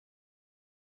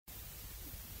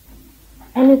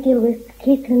Anugilus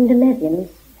Keithlin de Medians,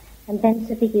 and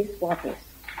Pensivigis Watis.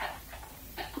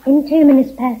 In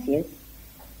terminus passius,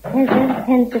 Pesa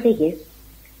Pensivigis,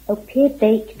 opir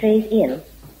dake drays in,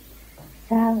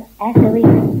 sal atheris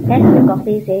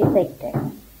esagopis e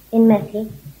vector, in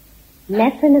Methi,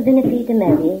 Methrin of Vinifi de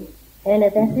Methi, and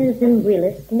of Ethers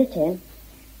Willis Mitten,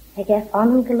 hegeth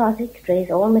onum galosic drays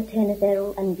all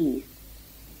maternatherul and bees,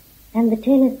 and the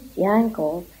tennis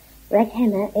Yankol,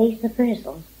 Raghena ace the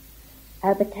Versal,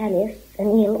 Albitalius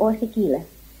and Il Orthigila,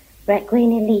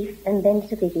 Raghena leaf and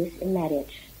Bensavigis in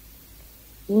marriage.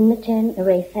 In Mitten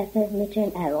array Fether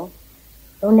Mitten Arrow,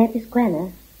 Onepis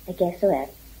Gwena, a Gessoet.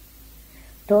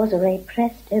 Those array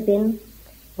pressed Urbin,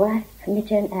 Wath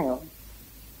Mitten Arrow,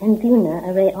 and Duna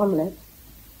array Omelette,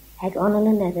 hag on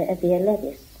another of the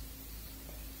Levis.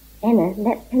 Enna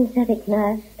net pensevic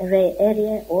nas array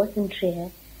area orthen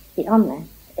tria, the Omelette,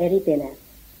 eri binna.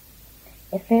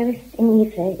 Eferis in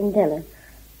Ephra in Della,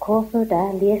 Corfo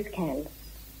da lias cans.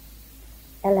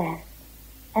 Alas,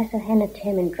 as a henna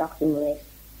temin drachim race,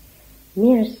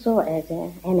 mere so as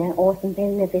a enna orthen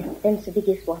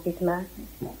bensavigis watisma,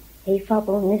 he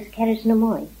fabble miscarriage no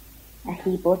moi, a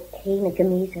he bought cane a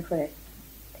gamise of earth.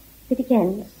 It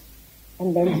begins,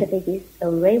 and bensavigis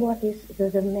o ray watis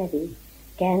the mevi,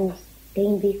 gans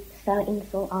dainvis sa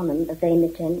insol onum of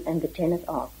vemiten and the teneth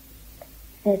off.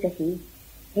 Says a he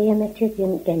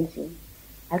metithian gensi,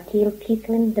 Alkil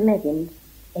Keithlin de Medians,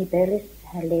 a berlis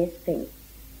herles fin.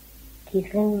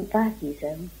 Keithlin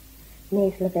Varkiso,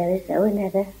 Nes Laveris o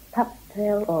another, pop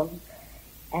pearl all,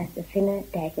 as the finner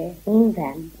dagger in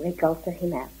van regulta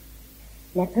him out.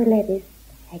 Nepo levis,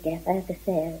 hageth as the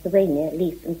fair, the rainier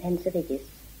leaf and pensavigis.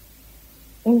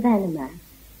 In vanima,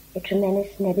 a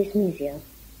tremenus nebis musio,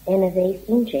 enaves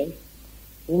inge,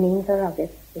 in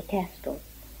invarogis, the castle,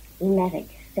 in matic,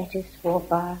 setis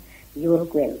warbar, yule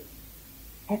gwyn.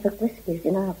 Epicus is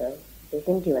in arvo, is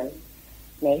in duan,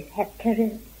 nes hep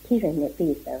kirin at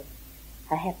bezo,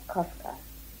 a hep koscar.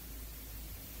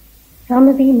 Some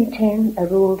of the return a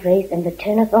ruled race and the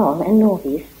turn of all and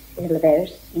novice is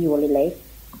leveris, yuli lace,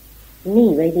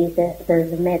 me revisa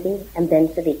those of mevi and then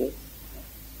savigis.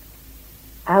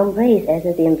 Our raise as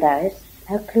of the embarrass,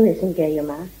 our cluis in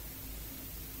Gerioma,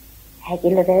 hagi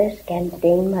leveris gans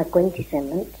dame ma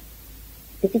quintisement,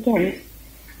 this against,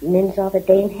 Nins of a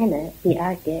Dane henna, the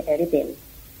arge eribin.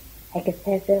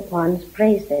 Hecasesa one's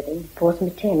praise setting, pos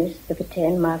maternus, the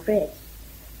patern margres.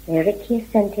 Mericia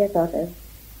sentia other,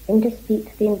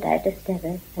 interspete the indictor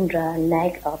stever, and draw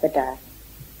nag of a dar.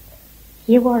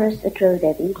 Here warus a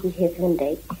drodevi, he hivlin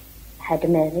dake, had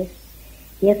mevis,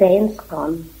 here veins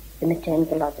gone, the matern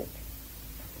galodic.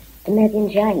 The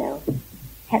median gino,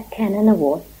 hep cannon a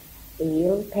worth, the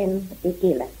yield pen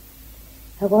igila.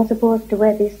 I was aboard to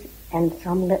wevis, and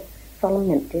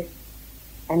solemnities,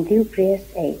 and due prius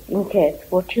 8 in Kirk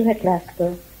for 2 at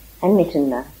Glasgow and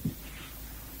Mittenna.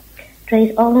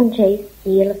 Trace all and chase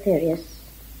eel furious.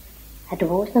 Had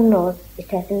wars and laws, it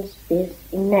happens biz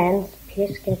in Nance,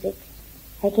 Pierce Keswick,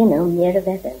 Hagino near the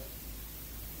weather.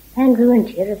 And ruined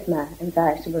here of ma and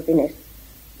vice of Venus,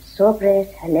 so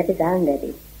brace had never down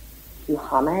ready. You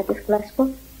hammer at this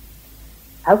Glasgow?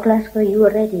 How Glasgow you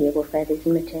already able for this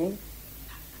in return?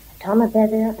 Toma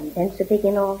better and then so big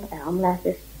in all,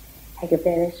 amlathis,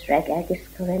 hagaberis, rag agis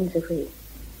corenzagri.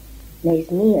 Nes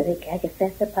me a ric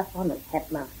agafetha pafonum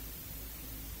hepma.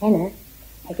 Enna,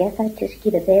 hagafatis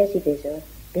kida versi viso,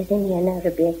 biziniana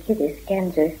rebea kidis,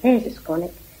 ganzer, thesis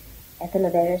conic,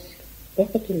 ethelaveris,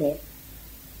 ethicile,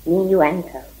 me you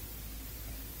anko.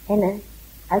 Enna,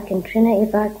 alcantrina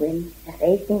evarguin, as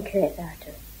aithin curet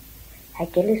arter,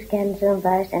 hagilis ganzer and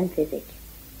virus and physic.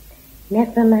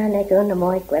 Never man ego no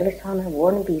moi gwellis honna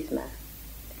warn bisma.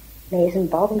 Nes and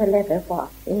bob the leather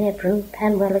wath in Hebron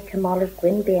panwella kamala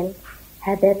gwyn bin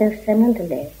had ever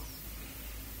senandales.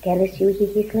 Gellis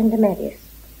uhi hitlin de medius,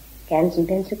 gans and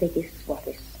pensabigis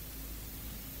swatis.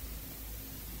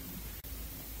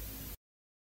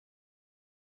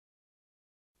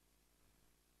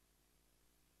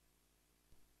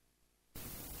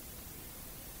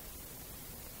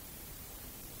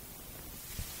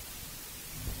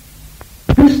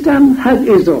 Trystan had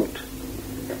Isolde,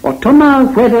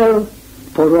 Otoma Weddell,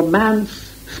 for romance,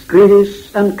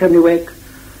 scriris and Kernuek,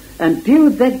 and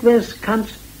diw ddegfes cant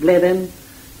bleven,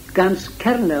 gans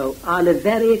Cerno a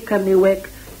leferi Kernuek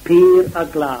pyr a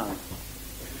glaf.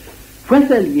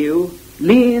 Weddell yw,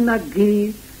 lun a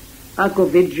gi, a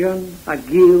gofidion, a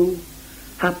giw,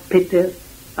 a Peter,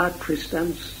 a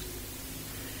Trystans.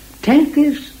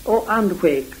 Tenkis o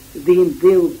anweg ddyn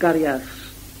ddiw garias,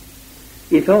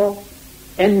 iddo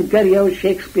en Gario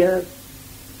Shakespeare,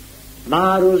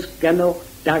 Marus Genoch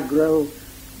Dagro,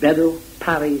 Bedo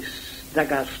Paris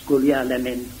dag asgwlia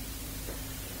lemyn.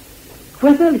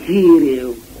 Chwethel hir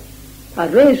yw, a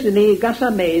res ni gas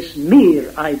a mes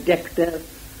mir a'i decter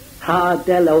ha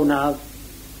delonaf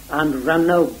an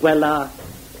ranno gwela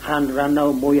han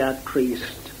ranno mwyaf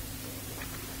Christ.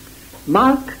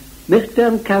 Marc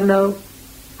Michtern Carno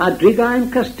a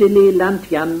drigain Castili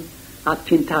Lantian a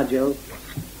Tintagio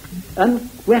yn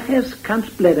gweches cant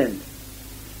bleden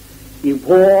i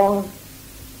war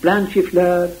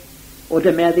Blanchifleur o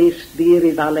dymedus ddir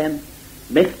i ddalen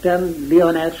Michtern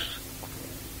Leones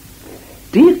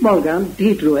Dydd Morgan,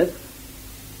 dydrwydd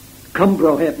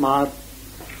Cymro heb mar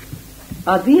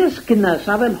a ddies gynnas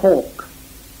a fel hawk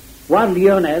war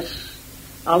Leones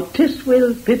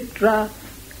autiswyl pidra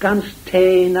gans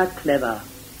tein a cledda.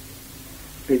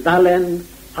 Rydalen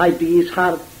ha'i bys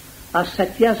hardd a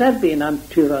setias erbyn am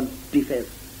tyron diffydd.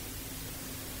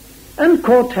 Yn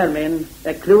cod termyn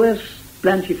y clywys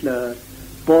Blanchifleur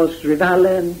bos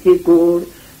Rydalen hi gŵr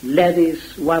leddys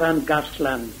waran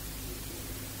garslan.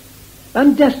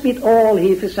 Yn despyd all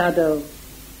hi ffisado.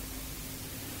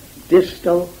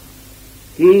 Distal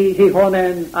hi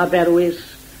honen a berwys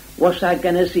was a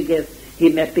gynnysigydd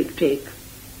hi mepig teg.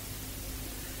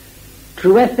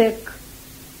 Trwethic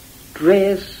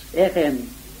dres echen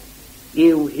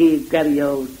yw hi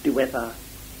gerio diwetha.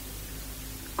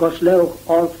 Goslewch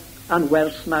orth an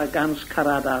wers na gans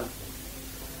caradar.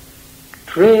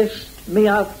 Trist mi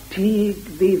a tig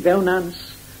ddi fewnans,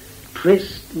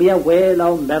 trist mi a wel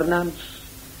aw mernans,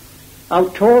 aw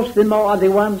tos ddim o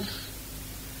addiwans,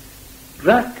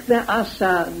 rac the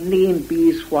asa ni'n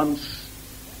bys once,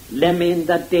 lemyn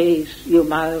the days yw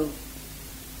mael,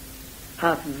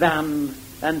 hath vam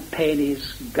and penis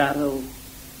garrow.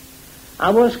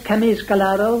 Awas cemis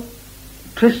galaro,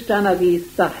 Trystan a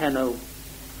fydd the heno.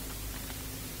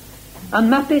 An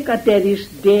mapig a dedis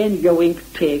den ywink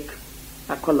teg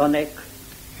a colonic,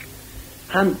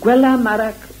 han gwela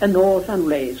marac yn oth an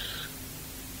leis.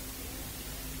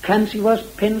 Cans he was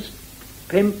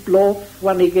pimp loaf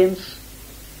wanigins,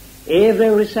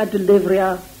 evrewis a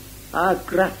delivria a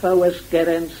graffa was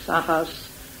gerens ahas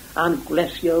an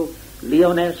glesio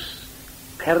Leones,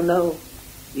 Cerno,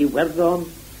 Iwerddon,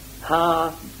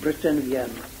 ha Britain Vien.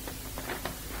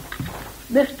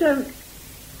 Mr.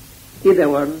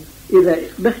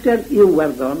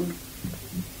 Iwerddon,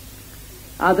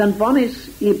 a dyn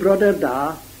bonus I broder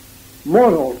da,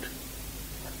 Morholt,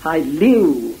 ha'i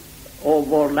liw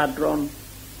ofor ladron,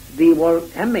 di war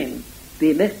emyn,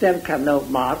 di Mr. Cerno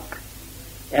Marc,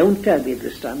 ewnter di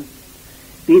Trystan,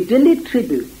 di dilyd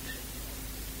tribute,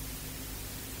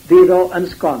 Dyvarow yn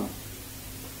Scon.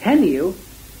 Hynny yw,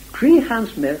 3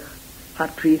 hans mich a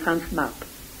 3 hans map.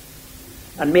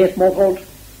 Yn meth Morholt,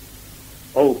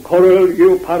 o corel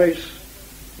yw Paris,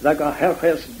 ddag a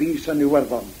herches bys yn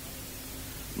Iwerddon.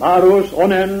 Marws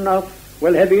onen a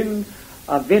welhefin,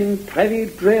 a fyn trefi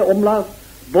dre omlaf,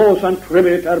 bos yn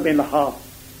tribut erbyn ha.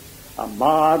 A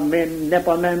mar mynd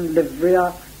nepomen lyfria,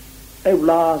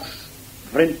 ewlas,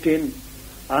 frintyn,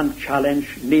 a'n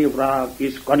challenge ni wraf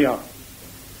I sgonio.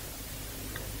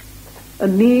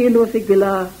 Yn ni wrth I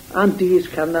gila a'n dys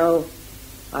Cerno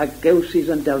a gewsys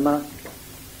yn delma.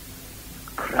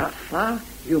 Craffa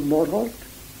yw Morholt.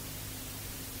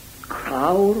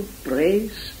 Crawr,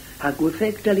 breis a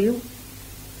gwtheg deliw.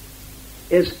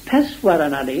 Is peswar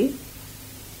yn ani.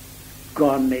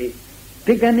 Gonni.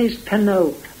 Diganys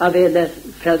penno a fe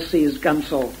felsys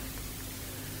gamso.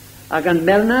 Ac yn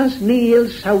mernas nil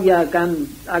sawia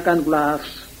gan glas.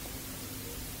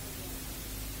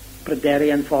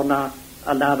 Pryderu yn ffona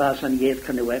a laddas yn iedd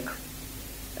cynyweg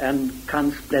yn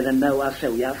cant bledden naw a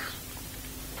sewias.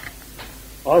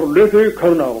 Ar lythu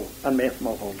Cornwall yn meth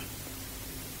Morholt.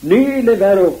 Ni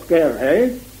leferwch ger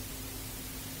hei,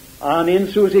 a'n un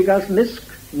sŵsi gas misg,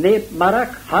 neb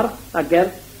marac, harth a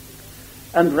gerth,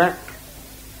 yn rac,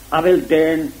 a fel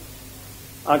den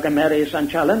a gymerus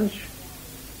yn challenge.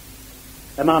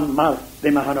 Yma marth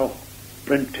ddim a hano,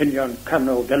 Brentynion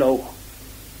Cerno delwch.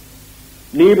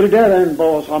 Ni bryderen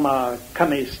bos oma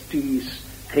cymys dys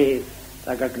chedd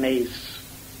ag agneis.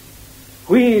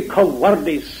 Hwy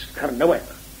cywardus Cernyweg.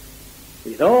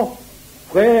 Iddo,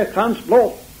 600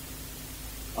 bloch.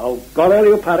 Aw gorel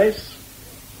yw Paris.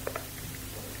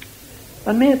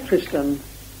 Yn medd Trystan,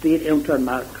 dydd ewntor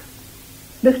Marc.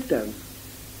 Michtern,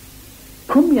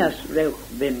 cwmias rewch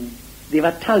ddim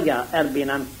ddifatalia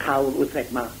erbyn am cawl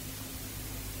wytheg ma.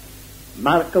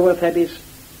 Marc o wrthebus,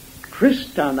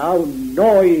 Trystan aw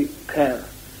noi cer,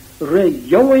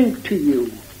 reioing to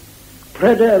you,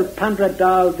 preder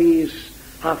pandradal these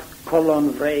hath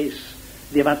colon reis,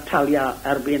 ddifatalia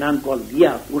erbyn am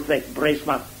golia wytheg breis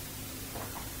ma.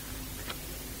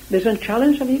 Nes yn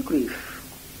challenge yn ei grif,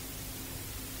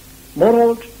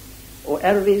 Morod o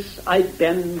erfus a'i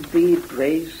ben fi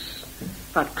breis,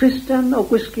 a Trystan o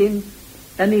gwisgyn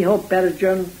yn ei ho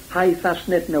bergion ha'i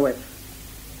thasned newedd.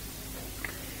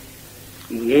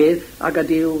 Iedd ag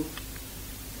adiw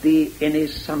di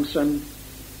Ynys Samson,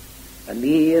 yn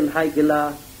il ha'i gila,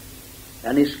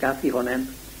 yn isgath i honen.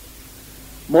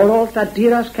 Morod a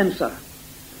diras kensa,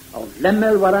 o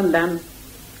lemel war an lan,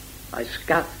 a'i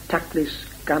sgath taclus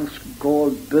gan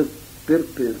Scol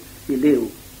byrpyr i liw.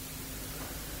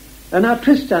 Yna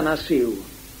Trystan a siw,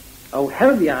 o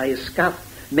herfia i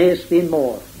sgath mes fi'n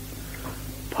môr.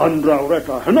 Pandrawr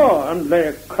eto hynno yn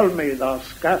le cylmydd o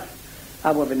sgath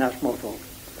a wyfinas morthol.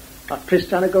 A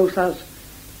Trystan y gawsas,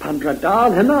 pandra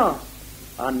dal hynno,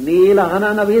 a nil a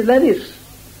hynna na fydd ledys,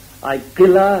 a'i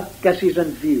gila gesys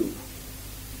yn fyw.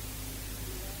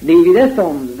 Ni fydd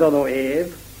ethom ddod o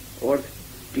wrth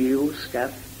diw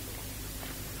sgath.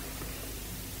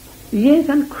 Iedd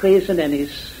yn cres yn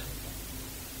enys,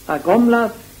 ac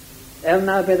omlaf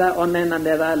erna fydda onen an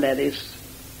edda ledys,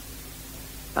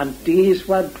 an dis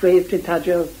wad dref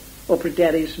tintadjo o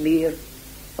pryderus mir,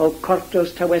 o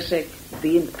cortos taweseg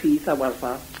ddyn pith a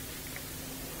walfa.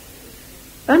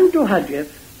 Yn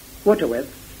dohadjeth, wotawedd,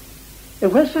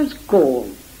 y welsans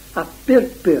Scol a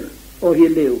byrbyr o hi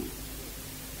liw.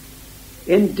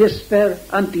 In disper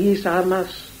an dis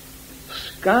armas,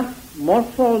 sgath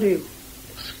morthol yw.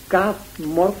 Sgath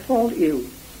morthol yw.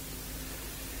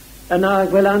 Yna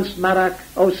gwelans marach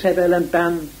o sefel yn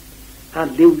ban a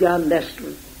liwgan lestr.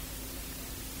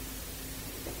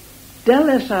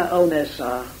 Delesa o nesa,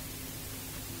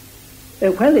 y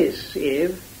welys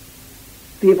ef,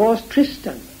 di fos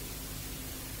Trystan,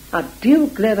 a diw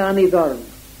gleddan i ddorn,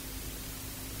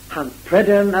 han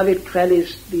predern a fi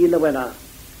trelys di lywena.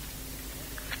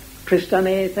 Trystan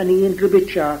eith yn un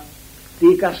grybitio,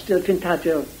 di gastil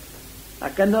tintadil,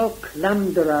 ac yno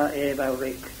clamdra ef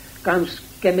awrig, gan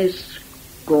sgemis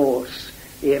gos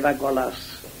ef a golas.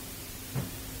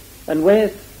 Yn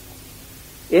wedd,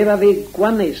 ef a fi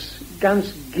gwanus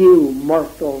gans giw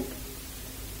morthol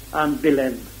an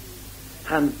bilen,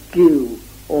 han giw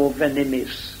o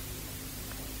venemis.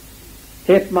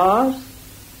 Hep mas,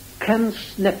 can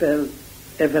snepel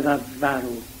e fydda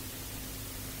farw.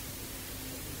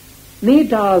 Ni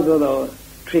dal ddod o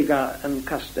triga yn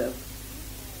castel.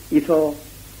 Iddo,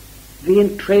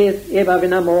 fi'n tredd ef a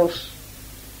fy'n amos,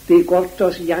 di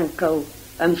gwrtos iancal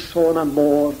yn sôn am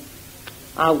môr,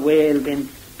 a wel fi'n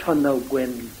tonno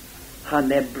gwyn,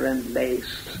 hanebren leis.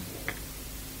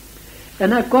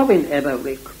 Yna gofyn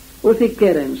efawrig, wrth i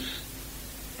gerens,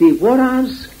 di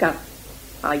warans gath,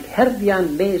 a'i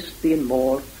herddian mes di'n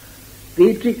môr,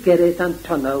 di drigerydd an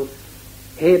tonno,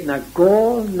 heb na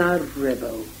gol na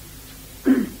rebel.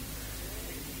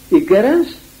 I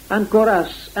gerens an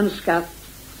goras yn sgath,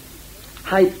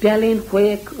 hai delyn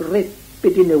chweg rip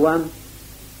bydyn nhw'n,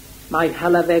 mae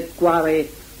halafeg gware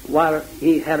war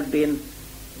i herbyn,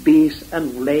 bys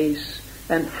yn wleis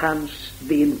yn hans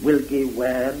fi'n wilgi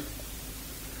wer.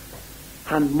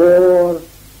 Han môr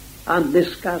an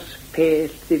lisgas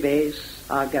pell ddifes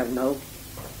a gerno.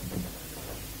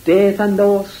 Deth an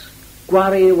nos,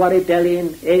 gware war i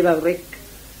delyn efa ric,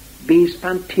 bys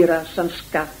pan tiras yn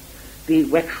sgath, di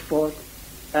Wexford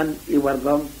yn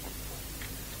Iwerddon.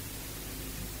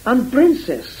 An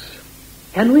Princess,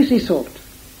 henwys Isolde,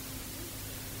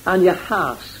 an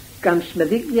Iahas gan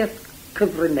smeddigliaeth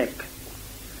cyfryneg,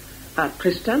 a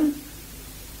Trystan,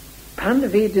 pan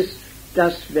fi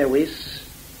das fewis,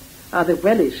 a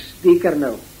ddywelys di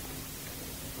gyrno.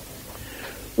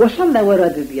 Wasan lawer a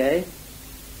dyddiau,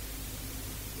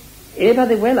 ef a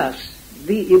ddywelas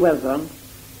di Iwerddon,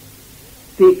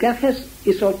 di gaches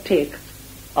Isolde teg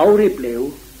awr i blew,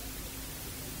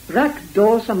 rhac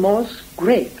dos a mos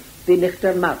greg di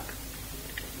nichter marc.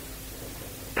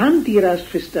 Pan diras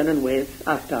Trystan yn wedd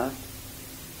ata,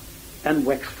 yn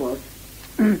Wexford,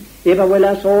 ef a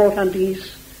welas oll an dis,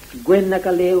 gwyn ag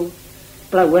a lew,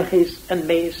 blawechus yn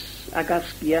mes ag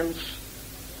asgians,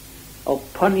 o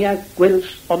ponia gwils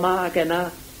oma ag enna,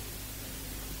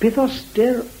 bydd o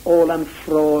styr ôl an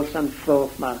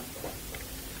ffros ma.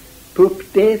 Pwp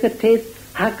deth y teith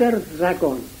hagar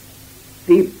ddragon,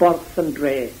 di borth yn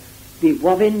dre, di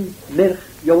wofyn mirch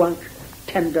iowanc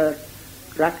tender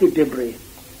rac i dibri.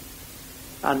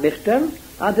 A michter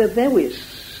a dy ddewis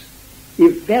i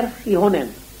ferch i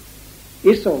honen,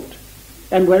 Isolde,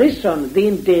 yn werison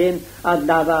ddyn den a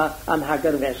ladda an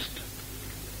hagar fest.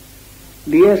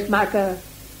 Lies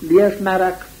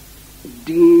marac,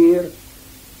 dir,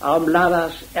 a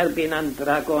laddas erbyn an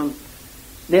dragon,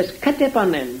 nes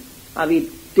catepanen a fi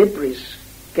dibris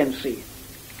gen si.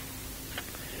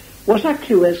 Was a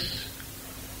clywys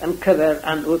yn cyfer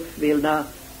an wrth fel na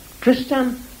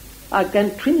Trystan a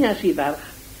gen trinias I ferch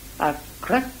a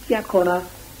cractia cona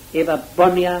efo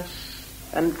bonias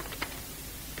yn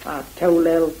a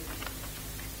tewlel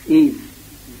I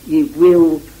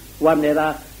wyw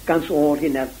warnera gans o'r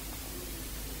hynaf.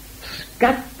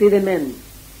 Sgat I ddim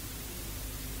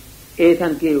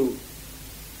eithan giw,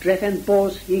 drechen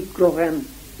bos I grochen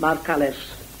mar cales.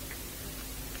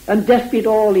 Yn deffbyd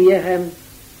ôl I ehem,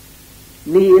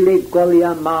 nil I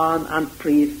golia man an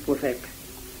prif wrtheg.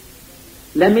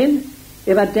 Lemyn,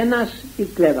 efo denas I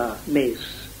glefa mes,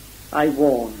 a'i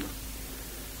wôn.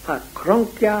 Ha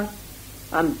croncia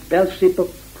an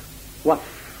belsibwc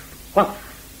waff,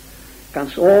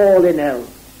 gans ôl I nel.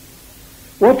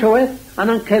 O tyweth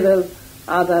an cefel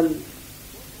a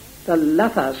the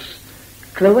lathas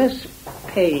clywes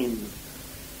pain,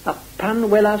 a pan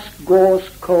welas gos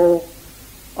co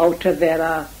o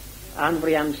tefera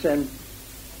anfriansen,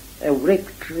 ewrig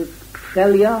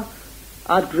trelia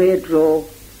a dredro,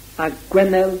 a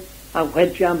gwenel a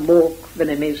wedja moch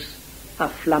venemis a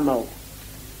flammo.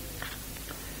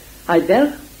 A'i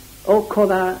fel o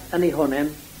codda yn ei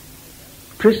honem,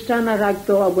 Trystan a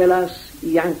ragdo a welas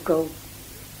I anco,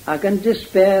 ac yn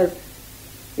despair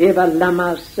efo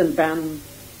lamas yn ban,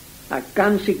 a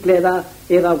gans I gledda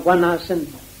efo wanas yn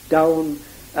dawn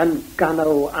yn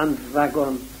gano an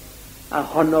ddragon, a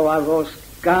honno aros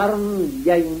garn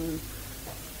iein,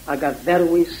 ac a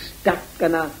dderwi stac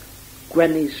yna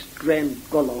gwenis dren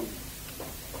golon.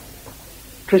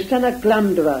 Trystan a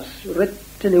glamdras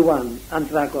ryt yn iwan an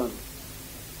ddragon,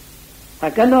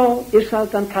 ac yno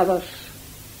Isolde an cafos,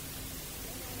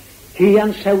 hi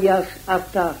an sewias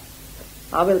arta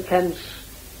a fel cens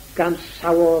gan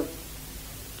sawr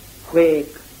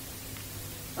chweg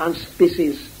an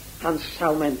sbisis an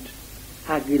sawment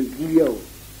a gilgio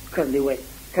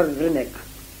cyrryneg.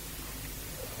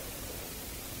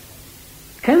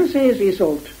 Cens eis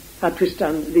Isolde a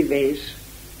Trystan ddifeis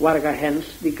warga hens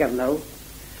di gyrnaw,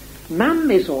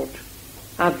 mam Isolde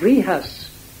a frihas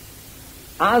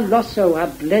a loso a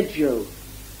bledjo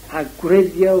a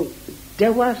griddio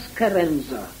dewas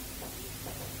carenza.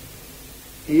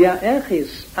 Ia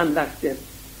erchis an ddachtir,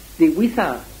 di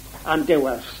witha an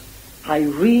dewas, hai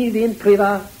rydd un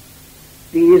prifa,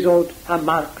 di Isolde a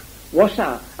marc,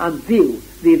 wasa an ddiw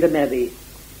di ddymeddi.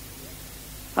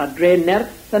 A dre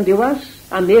nerth an dewas,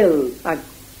 an il a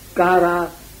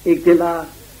gara I gila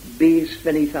bis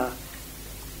venitha.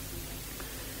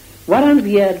 Waran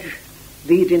viej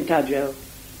di dintagel,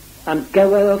 an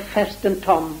gewel o fest an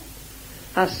tom,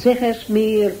 a seches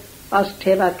mir as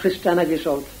teva Trystan ag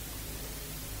Isolde.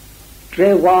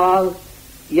 Dre wal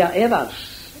ia evas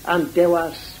an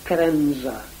dewas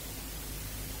carenza.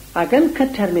 Ag yn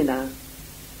catermina,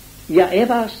 ia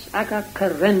evas ag a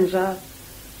carenza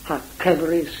ha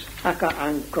cyfris ag a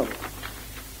anco.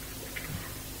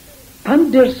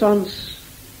 Pan dirsons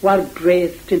war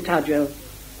dreth tintagel,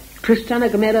 Trystan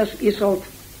ag meras Isolde,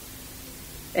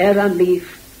 an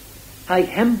leaf, ai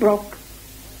hembroc,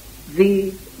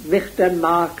 the Vichter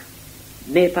Mark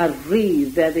nepar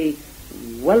rydd eddi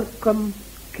welcome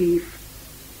kif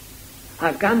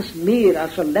a gans mir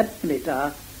as o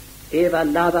lebnita eva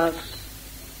ladas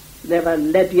leva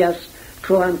ledias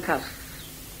troan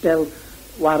castel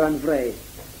waran vrei.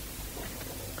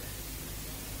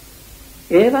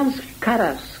 Evans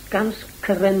caras gans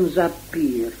carenza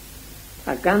pir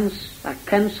a gans a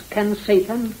ken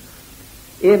Satan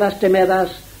evas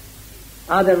demedas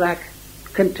aderac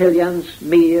Cantilians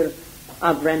mir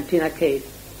a brentin a ceit.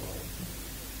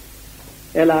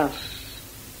 Elas,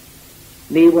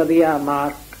 ni wyddi a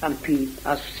marc an pyd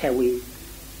a sewi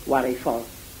war ei ffordd.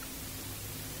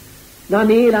 Na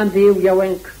ni an ddiw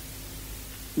iawenc,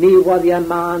 ni wyddi a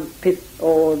man pith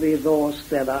o ddi ddos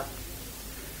ddedda.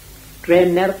 Dre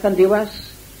nerth an diwas,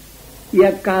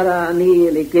 ia gara an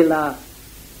il I gila,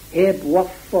 heb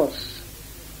waffos,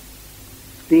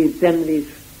 di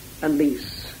ddemlydd an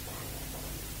lys.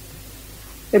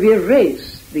 Ef i'r reis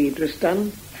di Trystan,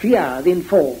 fia ddyn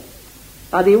ffô,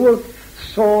 a di wrth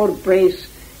sôr breis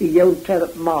I iewnter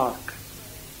marc.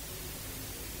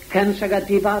 Cens ag a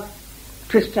difad,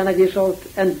 Trystan ag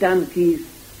Isolde yn dan gydd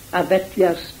a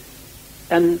fetias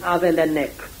yn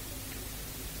afeleneg.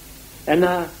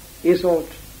 Yna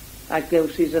Isolde a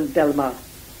gewsys yn delma.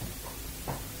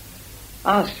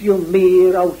 As yw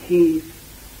mir o hydd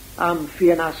am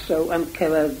fianaso yn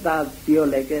cefyrdad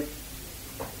biolegydd.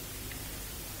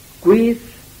 Gwydd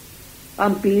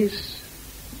am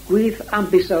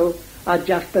biso a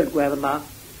jasper gwerma,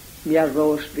 mi a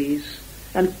ros fys,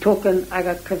 yn token ag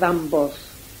a cyddambos.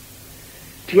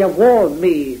 Ti a wol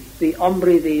mi di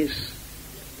ombri ddys,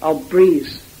 o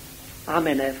bris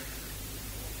amenef.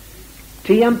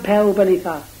 Ti am pewb yn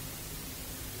eitha,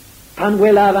 Pan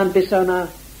welaf an bisona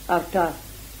arta,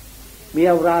 mi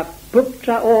awra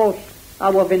bwbtra oll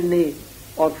a wafynnu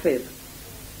o'r ffydd.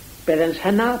 Byddens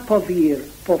hynna po fyr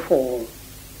po ffôl.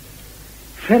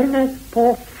 Ffyrnedd po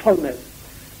ffolnedd,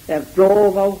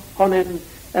 brof o honen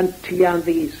yn tian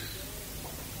ddys.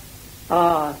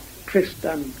 A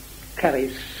Trystan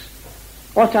Cerys,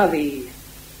 ota fi,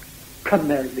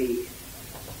 cymer fi.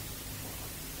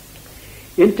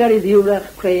 Inter I ddiwrach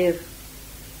cref,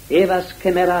 efas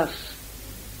cymeras,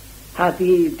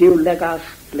 haddi diwlegas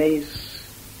bleis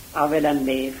a fel yn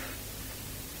nef.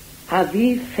 Haddi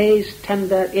ffeis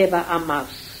tender efa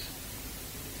amas,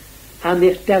 a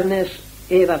mirdernes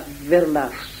efa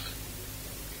firlas.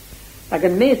 Ac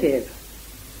yn meddif,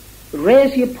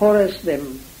 res I pores ddim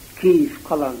cif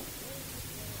colon.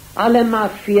 Ale ma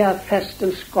ffia fest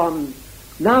yn sgon,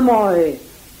 na moi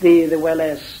ddydd y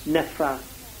weles neffra.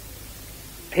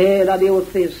 Pel a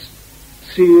ddiwrthus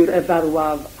syr y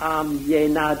farwaf am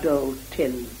ienado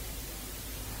tin.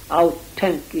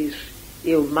 Autencis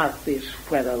i'w marthus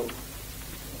chwerow.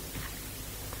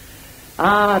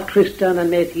 A Trystan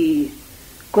yn med hi,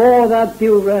 godd a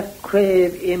diwra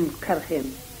cref im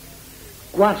cyrchyn.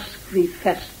 Gwasg fi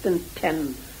fest yn ten,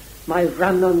 mae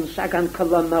rannons ag an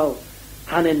colonno,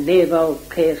 han yn nefo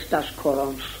cest as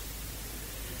corons.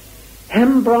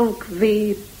 Hembronc fi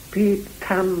pyd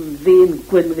cam fi'n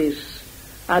gwynfus,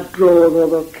 a drodd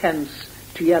o cens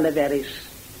tu aleferis.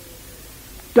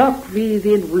 Doc fi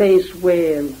ddyn wleis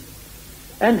wel,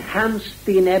 yn hans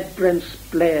ddyn ebrens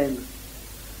blen,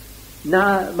 na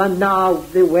ma naw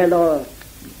ddiwelo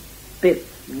byth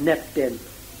nepdyn.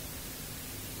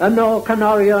 Yno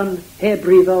canorion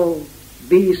hebriddo,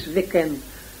 bys ficen,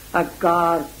 a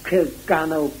gar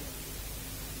cyrgano,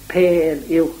 per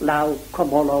i'w law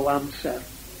comolo amser.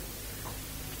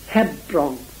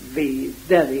 Hebron fi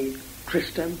dderi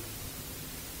Trystan.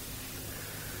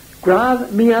 Graf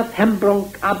miath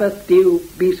hembronc abath diw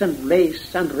bys yn leis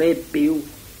yn reb byw.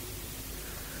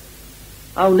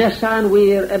 Aw nesa yn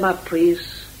wir yma pris.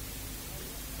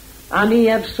 Ani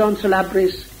efson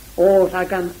sylabris o'r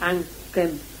ag an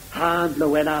ancen han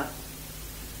lywena.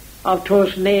 Aw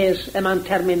tos nes yma'n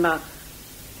termyn ma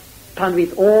pan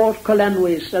fydd o'r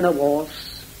colenwys yn y wos.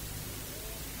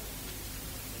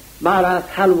 Marath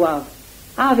halwaf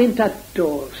a fynt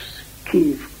ados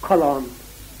cif colon.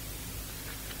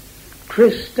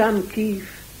 Trystan cif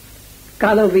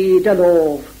galw fi dy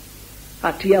lof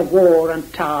a ti a wôr yn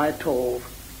ta y tof.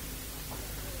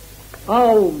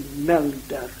 O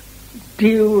melder,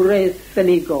 diwredd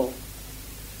ffynigo,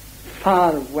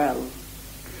 farwel,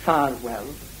 farwel.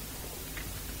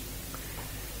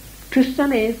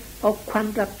 Trystan edd o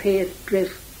quanta peth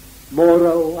dris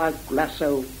moro a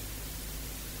glaso.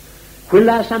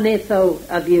 Hwylas anetho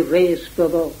a fi res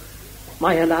fyddo,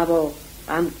 mae hylafo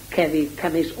an ceddi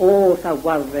cymys oth a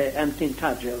warfe yn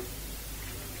tintadio.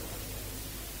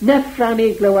 Neffran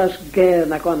I glywas ger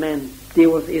nag onen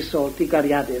diwrth Isolde I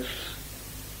gariadus.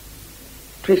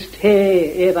 Trist he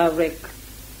efa ric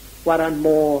waran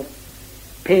môr,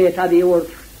 peth a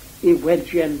ddiwrth I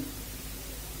wedjen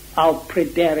aw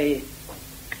prideri.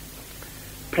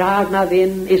 Prag na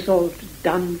ddyn Isolde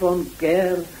danfon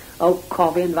ger aw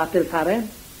cofyn fatel faren.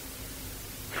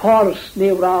 Ffors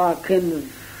ni wra cyn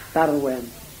ddarwen.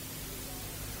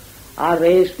 A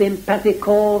res ddim pethu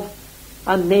cof,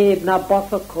 a neb na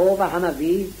both o cof a hana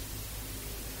fi.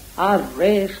 A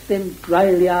res ddim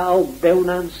drailia o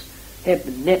bewnans, heb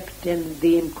neptyn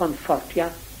ddim confortia.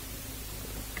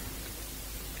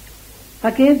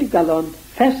 Ac ef di galon,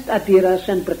 fest a diras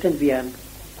yn Britain fian.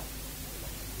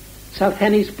 South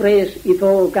Henny's bres I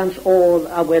ddol gans ôl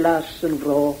a welas yn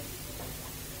fro.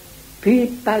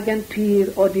 Pyd bag yn tir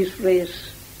o disfres,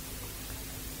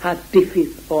 ha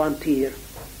diffydd o antir.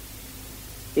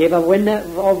 Ef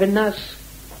o fynas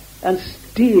yn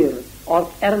styr o'r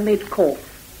ernid coff,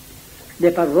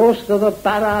 neb a ros ddod o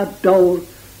bara dawr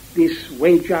ddys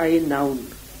weidiau nawn.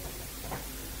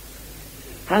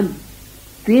 Han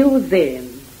ddiw ddyn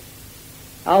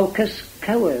aw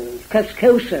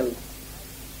cyscewsel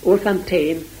wrth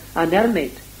antein a'n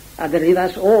ernid a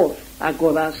ddyrifas o'r a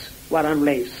goddas waran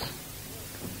leis.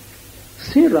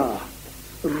 Sira,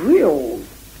 riol,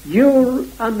 yw'r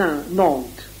anna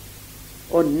nont,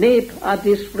 o neb a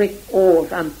disfric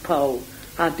o'r an paw,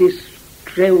 a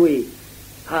disdrewi,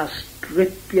 a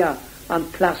stripia an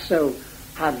plaso,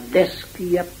 a ddesgu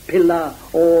a pila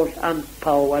o'r an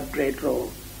paw a dredro.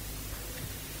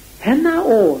 Henna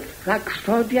o'r rhag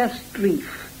stodia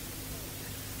strif,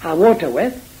 a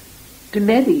waterwedd,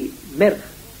 dymedi myrch,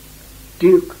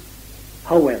 Duke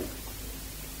Howell.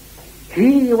 Hi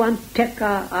yw an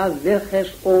teca a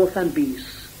ddyrches o'r an bys.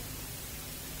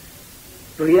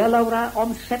 Rielawra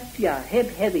omsetia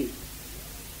heb heddi,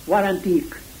 war an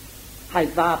dig, hai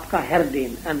fab ca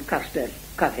herdin an castell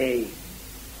ca hei.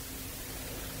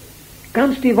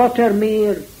 Gans di water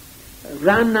meer,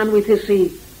 ran an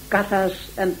withisi, gathas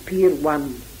and pier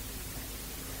one.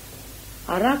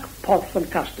 Arak porth an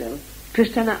castell,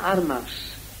 Trystan a armas,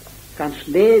 gans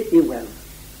led iwel.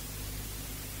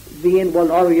 Dyn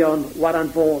wol orion war an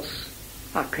vos,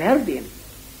 a herdin,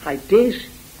 hai des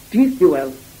dig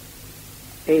iwel,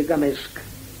 egamysg.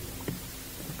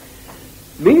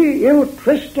 Mi yw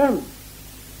Trystan,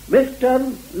 Victor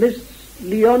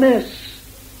Liones,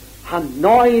 han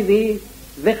noi ddi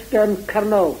Victor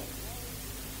Carno.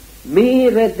 Mi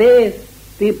reddydd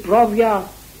di brofia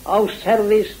au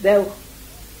service dewch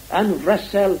yn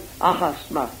rysel achas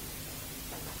ma.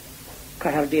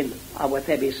 Caerdyn a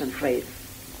wethebus yn ffreid.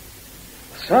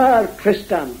 Sir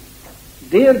Trystan,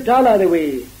 dir dala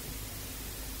dwi,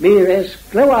 mi res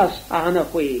glywas a hana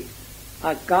chwi,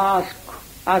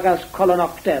 agas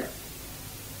colonocter.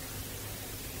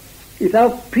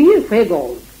 Iddaw pyr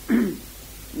fegol,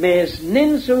 mes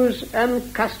ninsws yn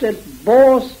castell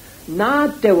bos na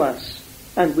dewas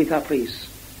yn wytha pris.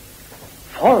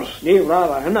 Ffors ni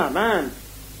rafa hynna, man,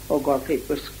 o gorfig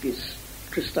wysgis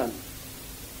Trystan.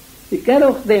 I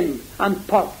gerwch ddim an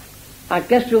porth, a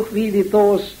geswch fydd i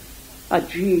ddos a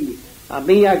gi, a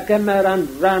mi a gymer an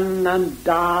ran an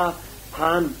da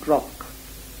han droc.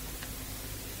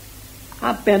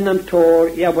 A ben am tor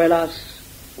i awelas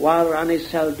war an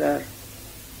Isolde,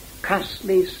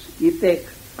 caslis i ddeg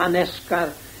an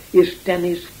esgar is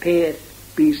Dennis Peth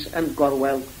bys yn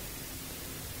Cornwall.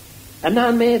 Yna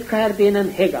medd Caerdyn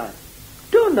yn hegar,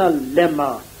 dyna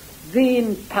lema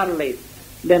ddyn parlid,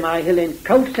 lema hilyn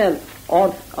cawsel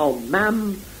orth o mam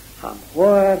am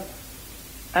hwyr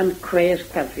yn creus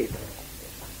perfyd.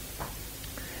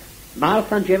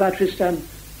 Marth an jefa Trystan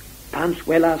pans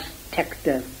welas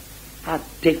tecter a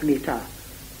dignita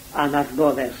an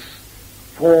arnoddes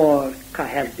for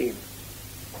Caerdyn.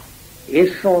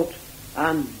 Isolde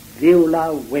an ddiwla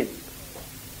wyn.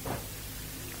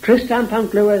 Trystan pan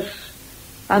glywys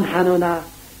an hanona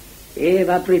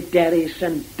ef a bryderus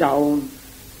yn dawn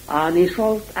an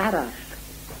Isolde arall.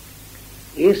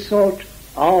 Isolde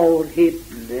awr hi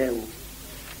blew,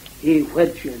 hi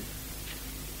wedyn.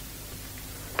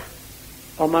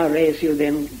 O mae res yw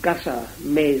ddyn gasa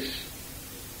mes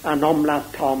an omla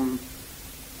tom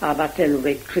a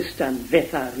batelwyd Trystan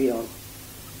fetha riol.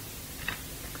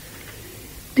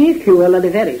 Dig hwyl a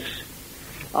liferus,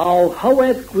 o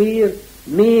hywedd gwir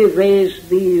mi res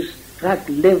these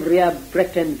rhag lyfria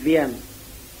Breton fian.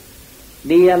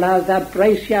 Ni ala dda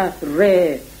breisia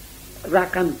re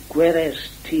rhac an gweres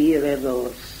tir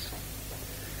eddws.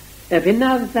 E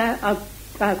fyna dda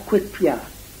a cwipia,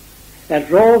 e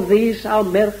roedd these al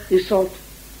merch Isolde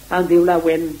an ddiwla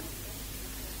wyn,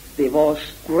 ddi fos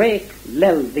grec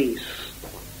lel these.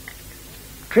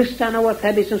 Trystan o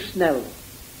wathebus yn snel,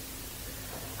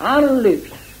 arlyf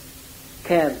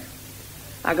cer,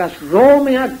 agas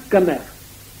romi a gymer.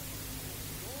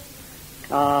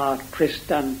 A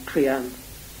Trystan trian,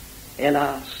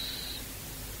 elas,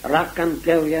 rac an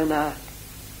gewiana,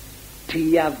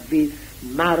 tia fydd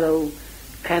marw,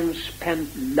 cans pen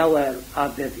lawer a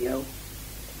fyddio.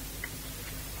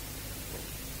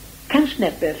 Cans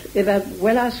nebyr, efe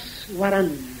welas war an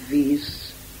fys,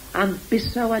 an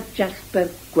bisaw a jasper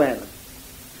gwer.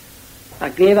 A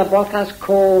gef a bothas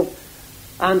cof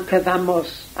an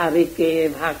cyddamos ar ei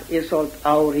gef hag Isolde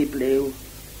awr i blew.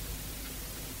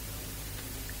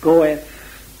 Goeth,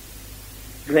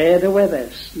 red y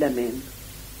weddus lemyn,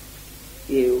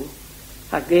 yw,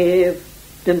 a gef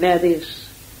dymeddus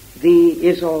ddi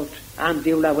Isolde an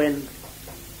diwla wyn,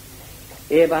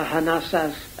 ef a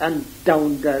hanasas yn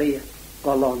dawndar i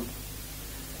golon.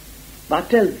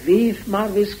 Batel fydd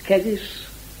marfus cegis,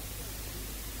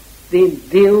 ddyn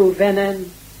ddiw fenen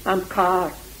am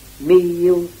car, mi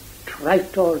yw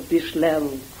traitor dislel.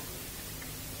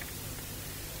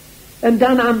 Yn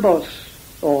dan ambos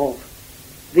o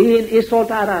ddyn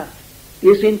Isolde arall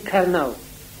is in Cernaw,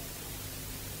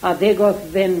 a ddegodd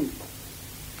ddyn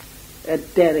y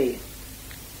deri.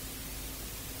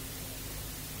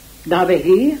 Na fe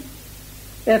hi,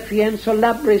 e ffien so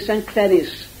labris yn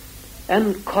cledis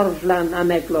yn corflan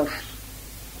am eglos.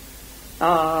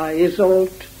 A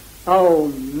Isolde o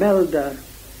melder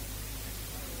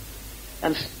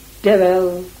yn stefel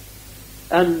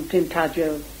yn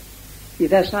tintagel. I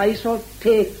ddys a Isolde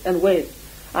teth yn wedd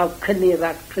aw cynnyr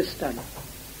ag Trystan.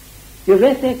 I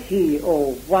retheg hi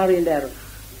o warilerch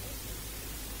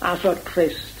as o'r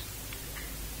Trist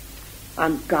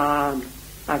an gan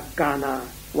a gana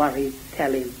wari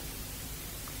telyn.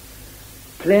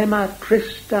 Plema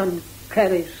Trystan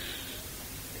Ceris,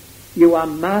 you are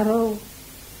marrow,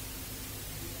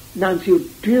 Nance you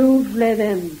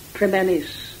dwfledden tremenis,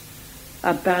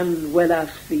 a ban welas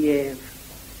fief.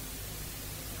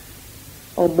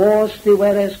 O mos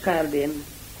ddiweres cardyn,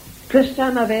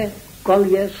 Trystan a fe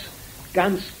golies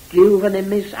gans giwfan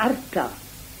emis arta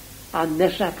a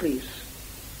nesapris.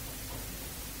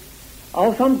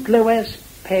 Authon glywes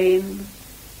pein,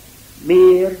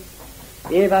 mir,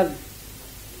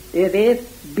 ef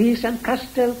bys yn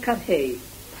castel Cargeeg,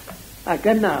 ac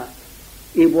yna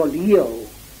I wolio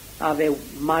a fe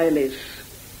maelus.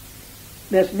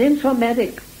 Nes nins o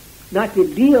medic, nac I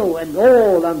lio yn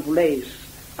ôl am fleis,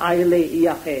 aile I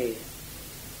ache.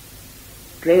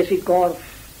 Dres I gorff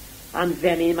an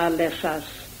fenim a lesas,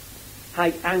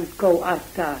 hai anco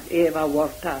arta eva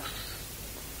wortas.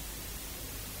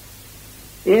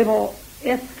 Efo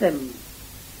ethem,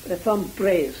 ethom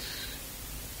dres,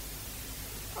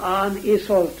 an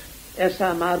Isolde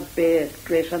esam ar beth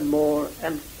dres yn môr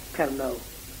yn Cerno.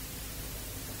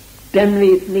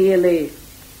 Denfydd nili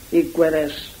I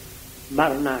gweres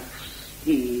marnachs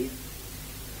I.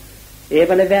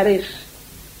 Efo leferus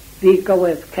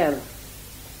ddigywedd cerdd.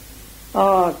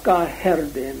 A ga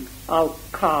herdyn aw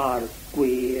car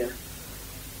gwir.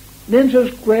 Nins os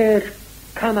gwer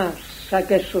canas ag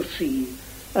esosi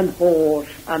yn hor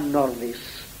a norfus.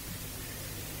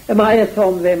 Y mae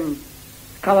ethom ddim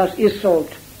calas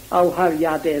Isolde aw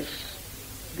hariades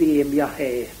ddim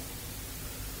iahe.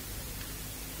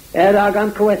 Ag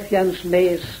an cywethians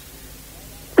mes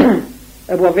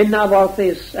y bo finna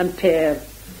forthus yn ter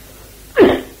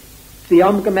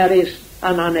ddiom gymerus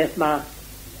an aneth ma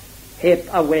heb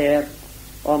awer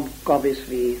om gofis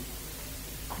fi.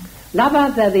 Lafa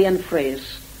ddeddi yn ffres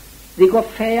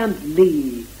ddigofean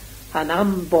li an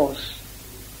ambos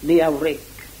ni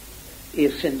awric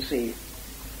i'r sinsi.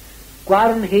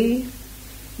 Gwarn hi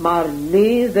mar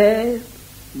ni dde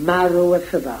marw y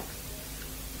fydda.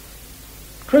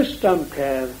 Trystan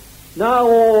cer, na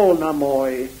ôl na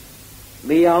mwy,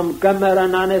 mi am gymer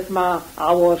yn aneth ma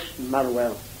awas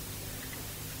marwel.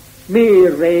 Mi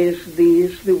reis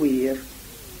thys ddiwir.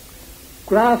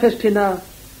 Graf ystina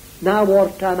na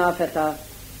warta na fetha.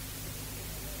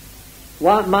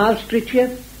 Ma'r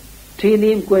stritiaeth, ti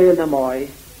ni'n gweil na mwy.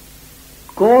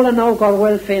 Gôl yn o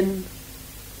gorwel ffyn,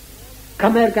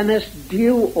 cymer gynnes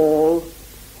diw ôl,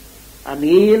 an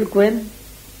il gwyn,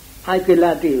 hai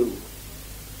gila diw.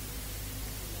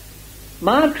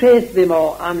 Ma'r treth ddim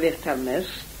o anfechternus,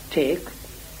 teg,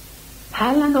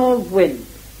 halan o gwyn,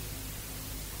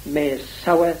 mes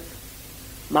saweth,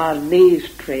 ma'r nis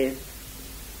treth,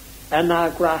 yna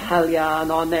grahalia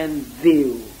an onen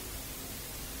ddiw.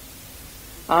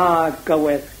 A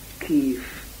gyweth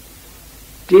cif,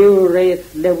 diw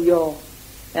reith lewio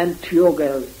yn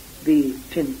tiogel fi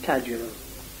tintagil.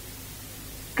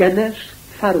 Gynnes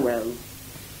ffarwel,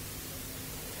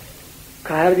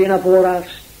 Caerfyn a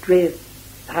boras dreth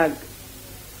hag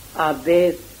a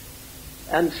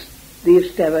beth yn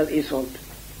ddistefel Isolde.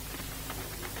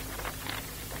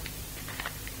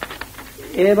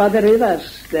 Ef aderifas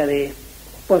deri,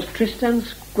 bos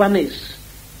Trystans gwanus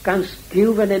gans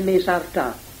giwfen emis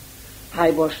arta, hai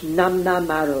bos namna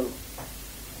marw.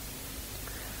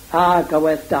 A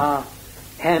gywedd da,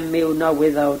 hemiw na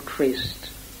without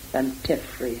Trist yn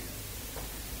teffri.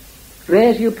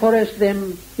 Res yw pores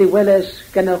ddim ddiweles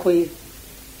gynnwch chi,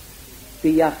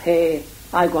 fi a he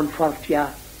ag o'n ffortia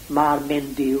ma'r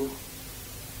mendiw.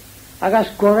 Ag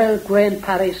as gorel gwen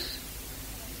Paris,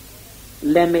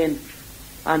 lemyn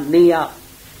a ni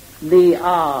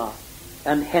a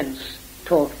yn hens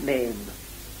toth men.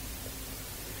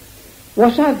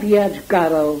 Was a fiad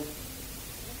garol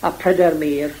a pryder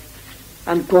mir,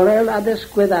 an gorel a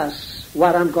dysgwyddas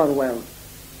war an gorwel.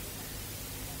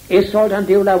 Isolde an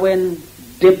diwla wyn,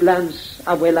 diblans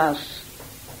a welas,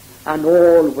 an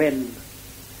ôl wyn.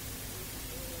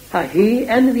 A hi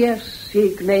envias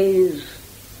si gneis,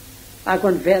 ag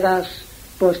o'n feddas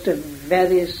bos dy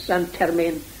feddys an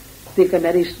termyn di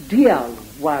gymerus dial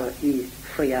war I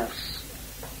ffrias.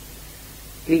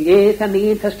 Hi eith an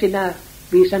un tystina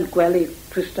fys an gwely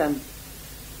Trystan,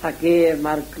 ag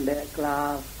ma'r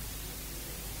glaf.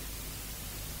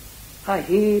 A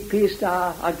hi pys da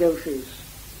a gewsys.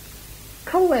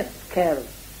 Caweth cerdd,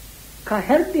 ca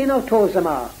herdyn o tos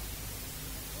yma.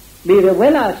 Mi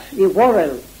rewelas I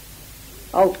worel,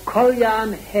 aut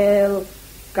colian hel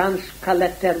gans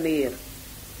caleter mir.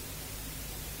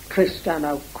 Trystan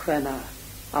au crena,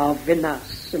 au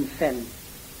finas yn ffen.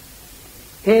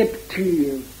 Heb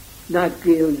tyl na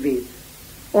gilfydd,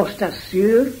 os da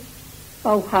syr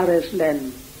au hares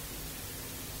len.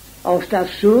 Os da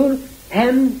syr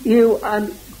Hen yw an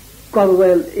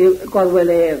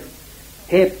gorwel ef,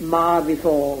 heb mab i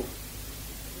ddôl.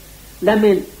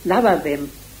 Lemyn lafa ddim,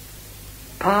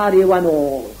 par yw an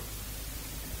ôl.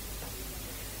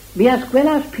 Mi as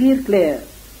gwelas pyr gler,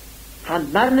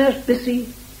 han marnes bysi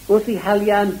wrth i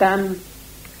halian dan,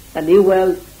 yn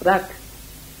iwel rhac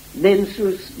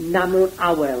nensws namwr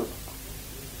awel.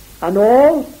 An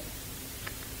ôl,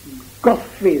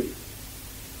 goffydd,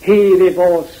 hyr i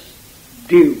fos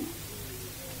diw.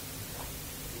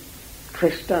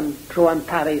 Trystan troan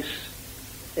Paris,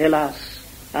 elas,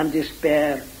 an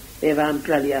despair, evan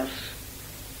drelias.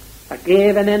 Ac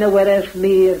efen en y weres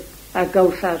mir a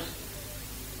gawthas,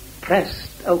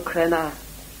 prest o crena.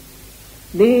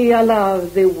 Ni alaf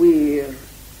ddi wir,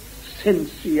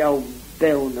 syns iaw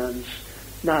bewnans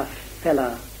na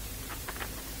ffela.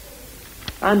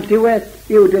 An diwedd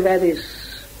yw dyfeddus.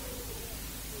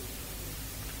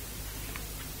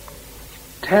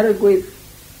 Tergwydd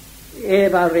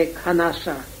efaric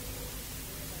hanasa,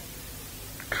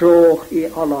 troch i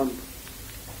olon.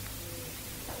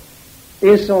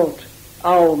 Isolde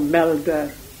aw melder,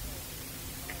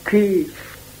 cyf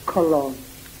colon.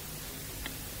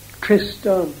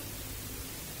 Trystan,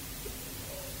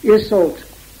 Isolde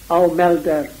aw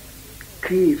melder,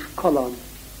 cyf colon.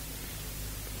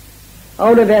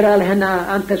 Aw leferal hynna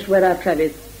antyswera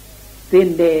trefydd,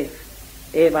 ddyn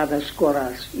nef efad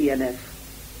ysgoras i enef.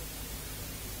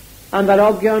 An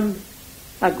farogion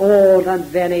ag o'r an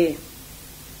fenni,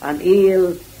 an il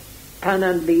pan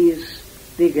an lys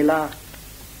ddigila,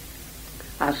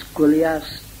 as gwylias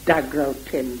dagraw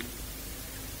tin.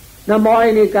 Na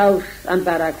moyn i gawth an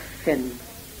barag ffyn.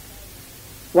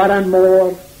 War an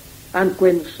môr, an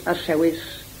gwyns a sewis,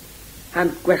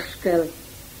 an gwesgel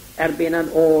erbyn an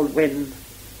ôl wyn.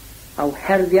 Aw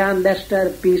herddian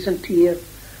lester bys yn tir,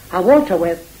 a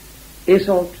woltawedd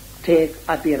Isolde teg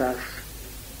a biras.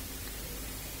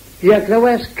 Hi a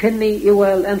glywes cynni i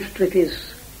wel yn stritis,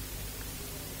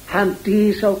 han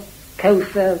dis o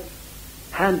cewther,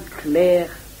 han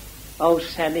clech o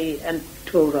seni yn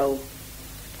twrow.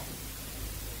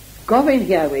 Gofyn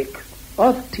hiawig,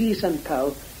 oedd tis yn taw,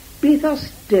 bydd o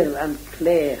styr yn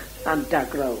clech yn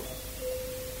dagraw.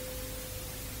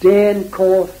 Den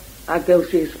coth a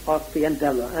gawsis othfi yn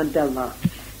delma.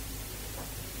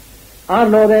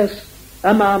 Arnoddes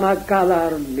yma ma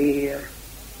galar mir,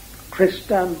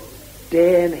 Trystan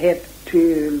den heb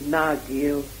tŵl na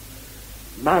gil,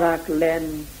 Marac len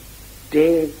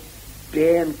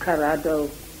den carado,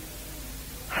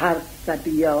 hart a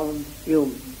diawn yw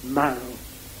marw.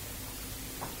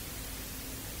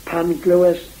 Pan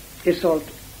glywes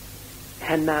Isolde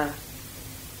henna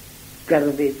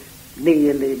gyrfydd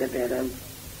nil i leferel.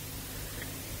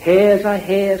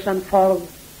 Hes yn ffordd,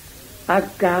 a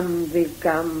gam ddi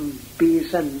gam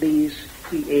bys yn lys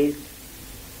i eith.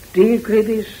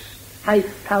 Digrifis ha'i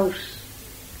thaws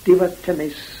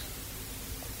difotymus.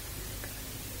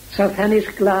 Sarthanis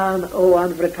glân o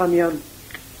anfretonion,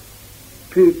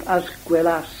 pŵp as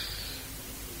gwelas.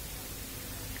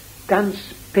 Gans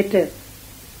piteth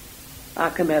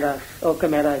a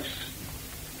cymeras.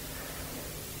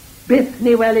 Byth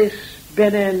ni welis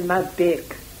benen ma deg,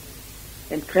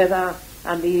 yn credda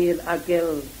a nil a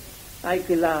gil, a'i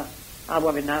gila a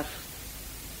wafinas.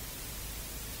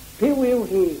 Piw yw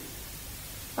hi,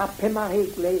 a pima hi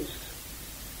gleis.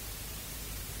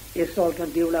 Isolde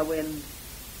yn diwla wyn,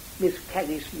 mis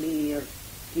cegis mir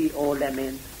hi o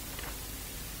lemyn.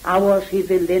 Awas hi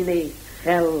ddilini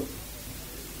fel,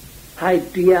 hai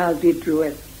dial di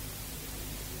drwydd.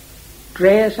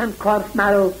 Dres yn corff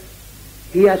marw,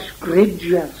 hi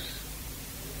asgridias,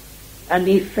 yn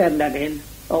iffer lemyn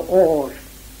o o'r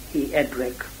hi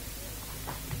edrych.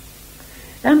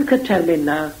 Yn cyterlyn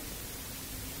na,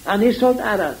 an Isolde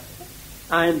arall,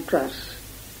 a'n pras,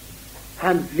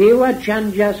 han ddiw a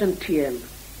janjas yn tîl.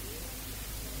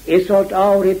 Isolde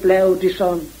awr i blew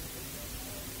dison,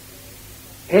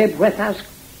 heb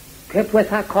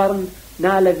wetha corn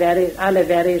na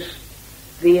leferis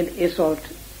ddyn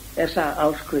Isolde esa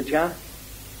awsgridia.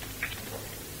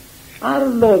 Ar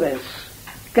loddes,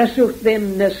 gyswch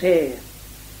ddim nes he,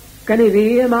 gan I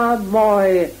ddim a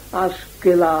moi a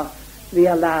sgila fi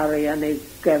a lari yn ei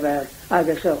gyfer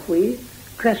agos o chwi,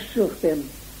 creswch ddim.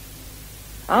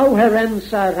 Aw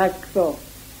herensa rhagddo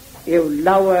yw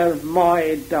lawer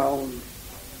moi dawn.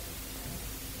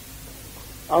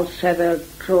 Aw sefel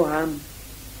trohan,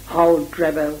 hawl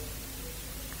drefel,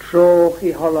 troch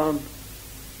I holon,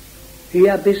 hi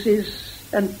a bysis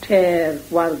yn ter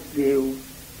war ddiw.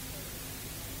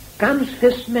 Gans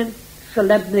hysmyn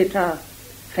solemnita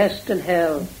fest yn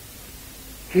hel,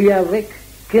 hi a ric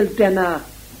cildena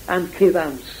an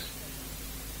cyfans.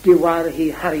 diwar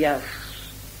hi harias,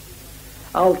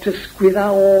 out to squidda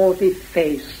all the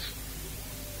face,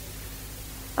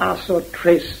 as o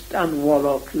Trystan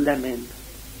Warlock lemon.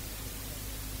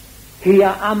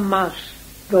 Hia ammas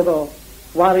ddodo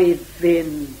war I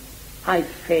fin a'i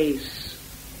face,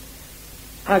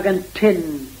 ag yn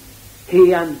tin hi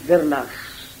an virlas,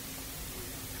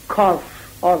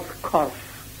 corff orth corff,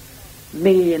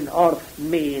 mean orth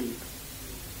mean,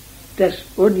 des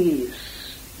unis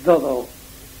ddodo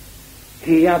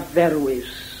hi a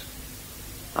ferwys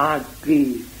a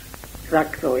gif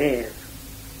ragddo ef.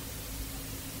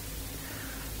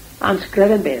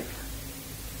 Ansgrefen beth.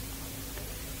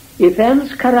 I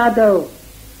fens carado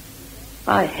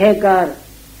a hegar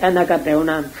en ag a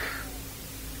bewnans,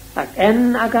 ac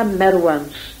en ag a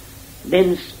merwans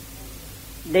nins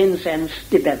en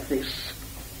stibethus.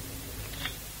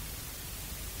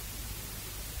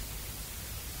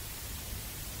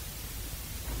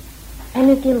 En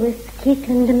u gilwys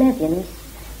Ciclan de Medians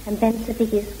and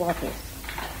Bensabigis Wattis.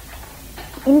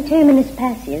 In terminus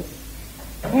passius,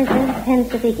 Pesa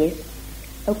Pensabigis,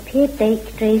 o peer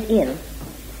dake drays in,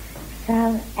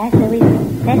 sal athawis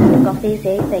thesmagothes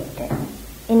e vector,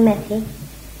 in methi,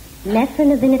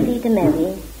 nefren avinity de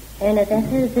methi, en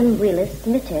adether zim willis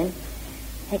mitern,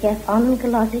 hageth onum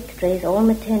galosic drays all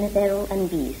materna errol and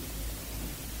bees,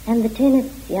 and the turnip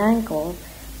yankol,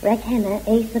 raghenna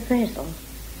ace the versal,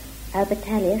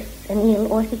 Albertalius and il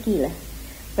orthigila,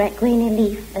 ragwena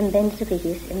leaf and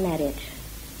bensabigis in marriage.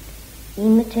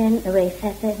 In matern array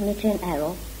feather mitern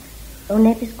arrow, o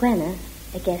nepis guena,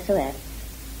 a guess o eb.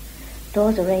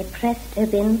 Those array pressed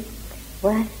bin,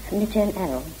 wath mitern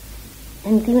arrow,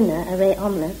 and thuna array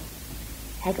omna,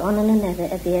 hag onan another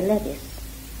a via levis.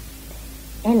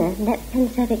 Enna net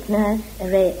pensevic nerve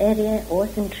array area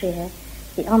orthan tria,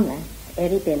 the omna,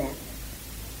 eri bina.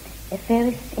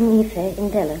 Eferis in Ife in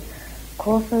Della,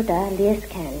 Corfo da lias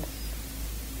cans.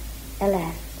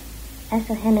 Alas, as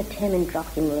a henna termin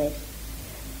drochim res,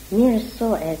 near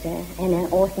so as a enna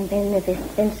orthan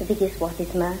bensabigis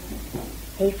watis ma,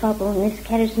 he fobble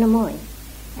miscarriage no moi,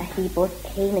 a he both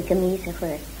came a gamise of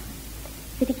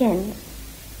earth. It again,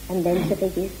 and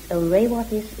bensabigis o ray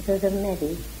watis the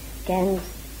medi, gans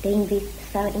dainvis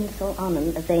sa insol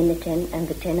onum a vainitin and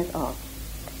the teneth off.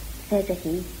 Says a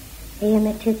he,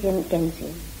 Eametithium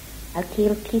gensi, a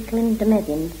keel Ciclan de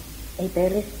Medians, a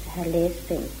berlis herles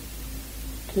thing.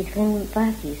 Ciclan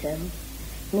varkiso,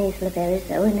 nes leveris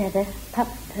o another, pup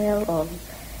pearl of,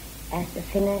 as a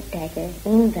finner dagger,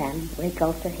 in vam,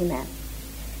 regulta him out.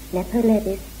 Nepo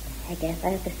levis, hageth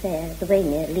alpacer, the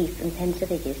waymere, leaf, and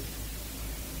pensavigis.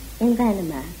 In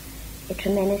vanama, a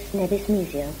tremenus nebis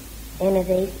mesio,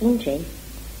 enaves inje,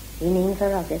 in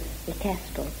invarogus, a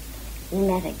castle, in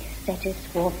mavic, Setis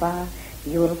warfar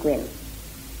Yule Gwyn.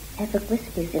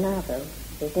 Epagwiskis in Arvo,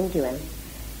 is in Duan,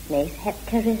 nes hep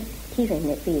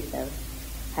kirin at Viso,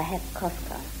 a hep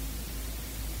Koskar.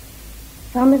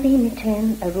 Some of the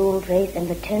return a ruled race and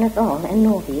returneth all, and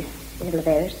Norvis, is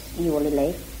leveris, Yuli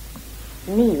lace,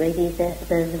 me revisa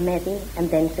the Medi and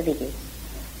then Savigis.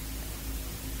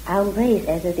 I'll raise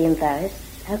as of the Invaris,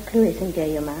 how cluis in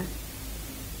Jerioma,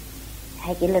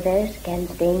 hagi leveris can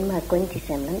stain my quinty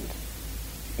semblance.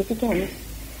 This again,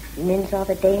 mins of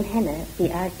a Dane henna,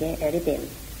 the arge eribim.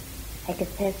 Hecus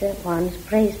pesa one's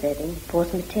praise bedding, pos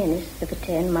maternus, the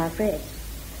patern marvres.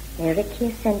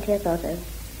 Nericius sentia thodo,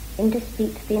 in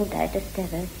dispute the indicta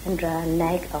steva, and dra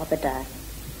nag obadai.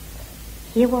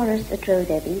 Here warus a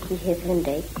drodebi, he hivlin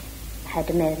dake,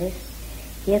 hadameris,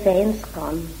 here vein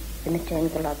scon, the matern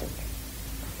galodic.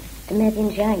 The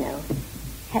median gino,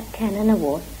 hep canon a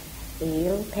worth,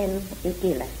 eel pen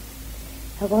ugila.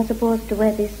 I was aboard to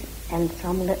Webis and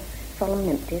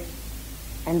Solemniptis,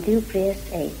 and Duprius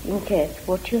 8 in Kirk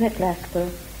for two at Glasgow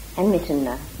and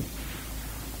Mittenna.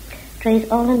 Trace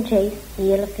all and chase,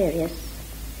 Eel Furious,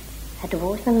 had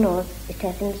Wars and North, it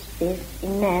happens this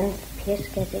in Nance, Pierce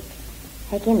Keswick,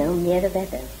 Hagino, near the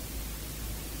weather.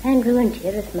 Pan ruined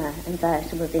Tirisma and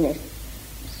Vice were Venus,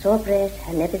 so breast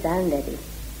had never down ready.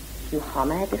 You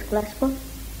hammer at this Glasgow?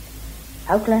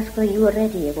 How Glasgow you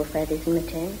already able for this in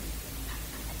return?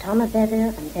 Toma better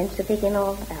and pensabig in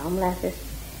all, almlathis,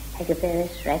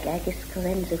 hagaveris, ragagis,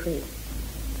 corenza green.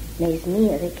 Nes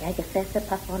neerik, hagafetha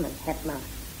paponum, hepma.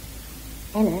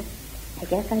 Enna,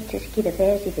 hagafa tiski the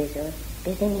versi visor,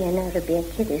 biziniana, rabia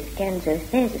kidis, ganzo,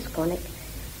 thesis conic,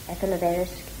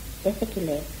 ethelaveris,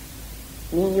 ethicile,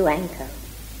 me you anchor.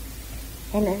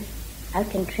 Enna,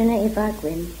 alcantrina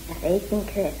evagwin, as aithin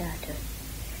curtato,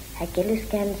 hagilis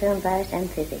ganzo and virus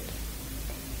amphibic.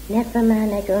 Never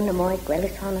man I go no more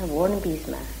gwellis honna warn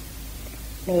bisma.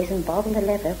 Mason bobble the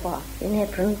leather waff in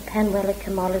Hebron panwella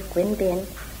camolic gwyn bin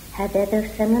Habedo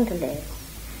Senandoles,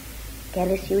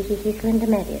 Gallus Uhi Hisland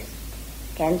Medius,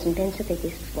 Gans and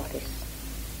Pensavigis Squattis.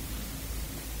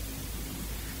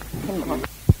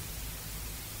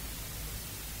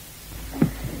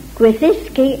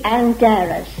 Gwithiski and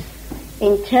Darus,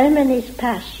 in terminis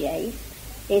Petchey,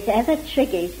 is ever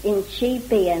triggers in chi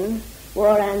bean,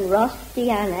 war and Ross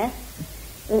Diana,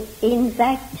 in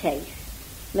Vactes,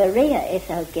 Maria is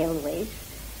o Gilwys,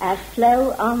 as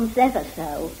flow on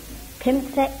Zeverso,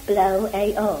 Pimset blow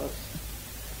a os.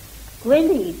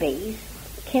 Gwynny bees,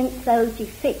 Kintho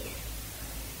defeat,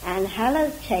 and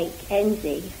hallow take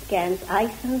enzi, gans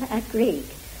Ison a Greek,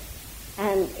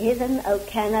 and hithen o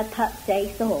canna put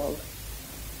days all.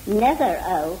 Never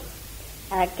o,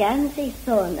 a gansi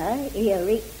thorna I a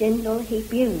reek dindle he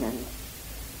bunan.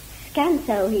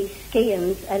 Scanto he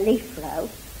skians a leafrow,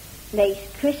 leis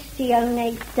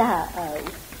Christione da o.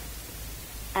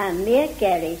 And mere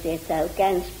geris it o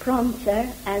gans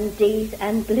pronter and dees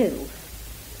and blue.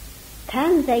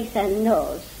 Pan days and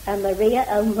nos, a Maria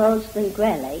o mos than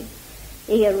gwelly,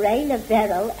 I a rail of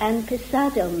veril and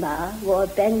pisado ma war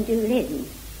bendulin.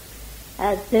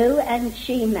 A thu and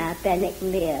shima benic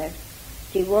mir,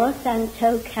 divorce and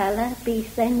tocala be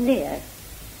then lear.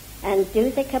 And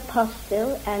duthic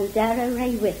apostle and dara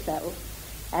ray whistle,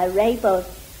 a rabo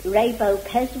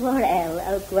peswar el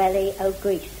o gwelly o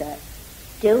grisa,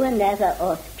 do another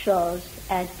oth tros,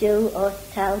 a do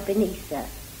oth tal benisa.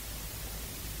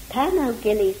 Pan o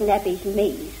gillies nebis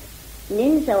mees,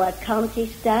 ninzo a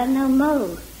contis da no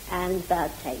mo, and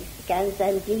vates, gans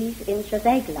and dees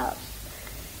intraveglos,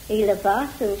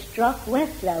 illavas and strock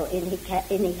weflo in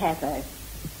he hever,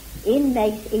 in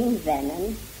mace in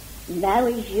venom, now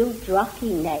is you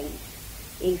drocky nays,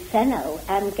 I fenno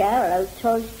am garo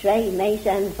tos dre mace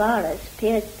and varus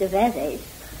piers de vedes,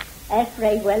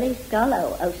 efre wellis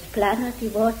golo o splana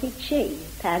divorti chi,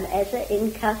 pan eza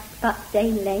in cast buck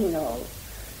dane lanol.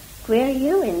 Queer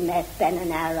you in met ben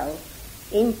and arrow,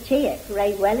 in tiet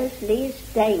re wellis lees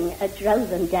dane a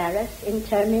droven darus in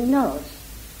termin nos.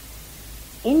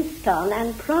 In scon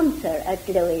and pronter a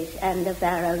gluis and the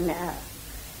varro now,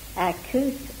 a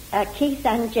Keith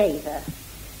and Java,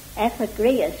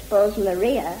 Ephagrius bos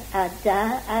Maria a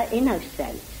da a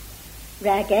innocent,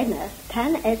 Ragena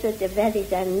pan eza de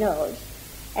velis and nos,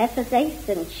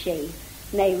 Ephazathan she,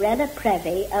 me rela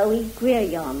previ o I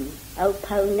gwirion, o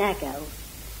po nago.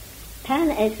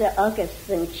 Pan eza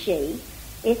Augustan she,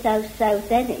 is o so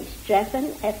thenis,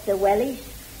 drefen ef the wellies,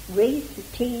 rees the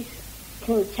tees,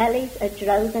 contellis a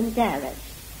droven darus,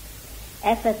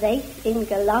 Ephazat in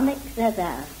galonic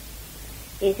thither,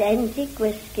 is enzi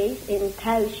whiskies in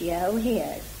Pausio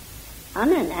here.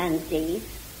 Anan and these,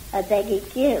 a vegi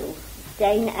gew,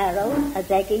 Dane arrow, a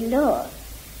vegi law,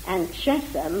 and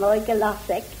Tressa moi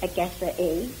galosic a gessa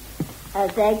a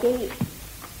vegi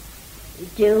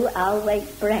do always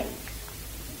breaks,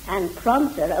 and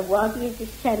pronter a wadi de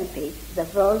sempis, the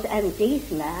vos and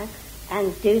disma,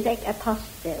 and dudek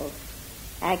apostil,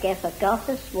 ag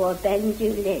ephagothus war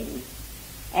bendulin.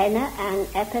 Enna and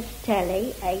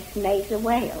episteli eis mesa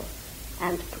whale,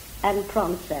 and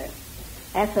pronter.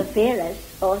 Ephavirus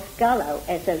or scolo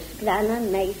es o splana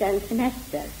mes and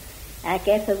semester, ag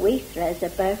ephavithra es a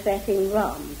burfet in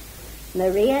Rome.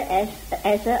 Maria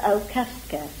es a o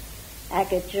cusca,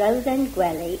 ag a droven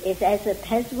gwelly is es a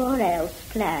peswar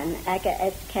splan ag a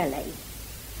et kelly.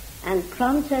 And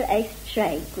pronter eis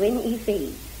tre gwyn I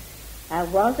vid,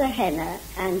 was a henna,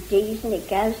 and these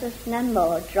negausus na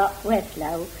more drop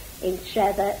wetlow in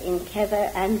trevor, in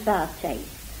kever, and vates.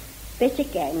 Bit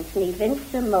against ni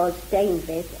vince mors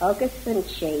Dainvis, August and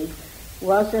she,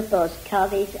 was a bos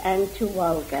covis and to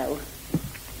Walgo.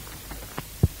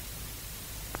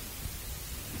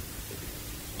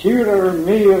 Tutor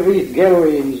me of these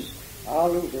galleries,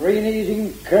 all whose reinies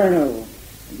in kernel,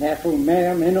 nefu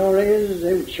mea minores,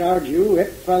 who charge you et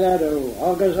falado,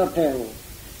 August appel.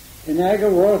 In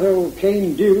Agawato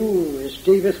cane dew,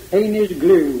 Stevus pain is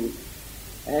glue,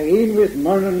 in with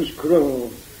Morton's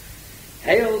crow.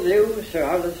 Hail thou, Sir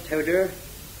Arlis Towder,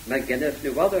 McGinnis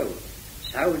Nuwado,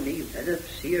 Sow ni vedif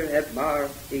seer heb mar,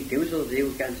 I goozle thou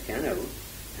gans cano,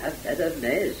 have vedif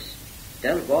nes,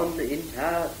 del one in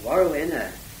ta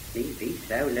warowena, ni vis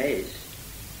thou lays.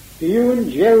 You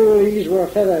and Jowlies were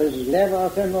feathers,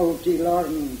 levath and oti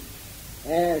lorn,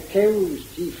 cows,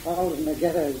 ti falls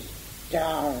magetters,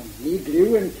 darn, ni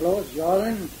glue and floss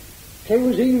jollen,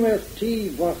 cows in with tea,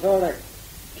 Bartholic,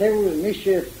 cows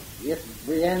mischief, yet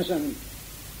Brianson,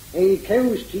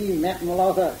 cows tea, Matt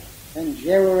Malotha, and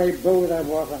Jerry Boda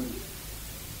Wathan.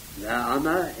 The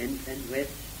Amma in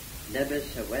Fenwith,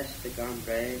 Nevis a west the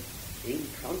Gambray, in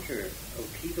Pronter, o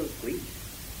Kegel Glees,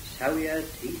 Tauia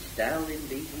teach down in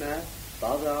Beesma,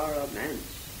 Bodar or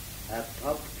Nance, a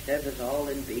pub clevers all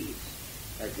in Bees,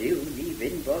 a do me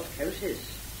win bos houses.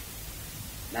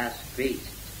 Mass priest,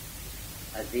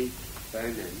 a deep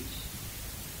burnans,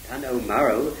 Tan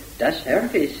O'Morrow, das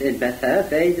herfis in Betha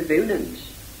bay the Vunans.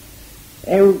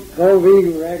 Out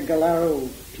govi regularo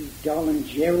to Dolan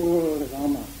Jewel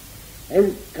Homer.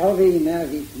 Out govi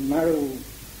navi marrow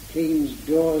King's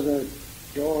doors a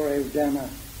door out dama.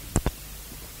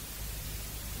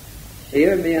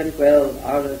 Here me and well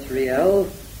Arthur Riel,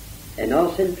 and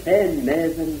us in plain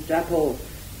Maven Dapple,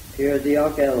 here the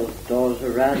Ogel doors a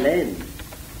Radlen.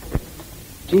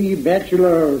 T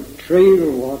bachelor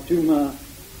trail watuma,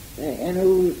 the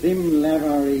henu thim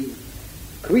lavary,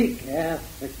 quick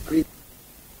hath the creep.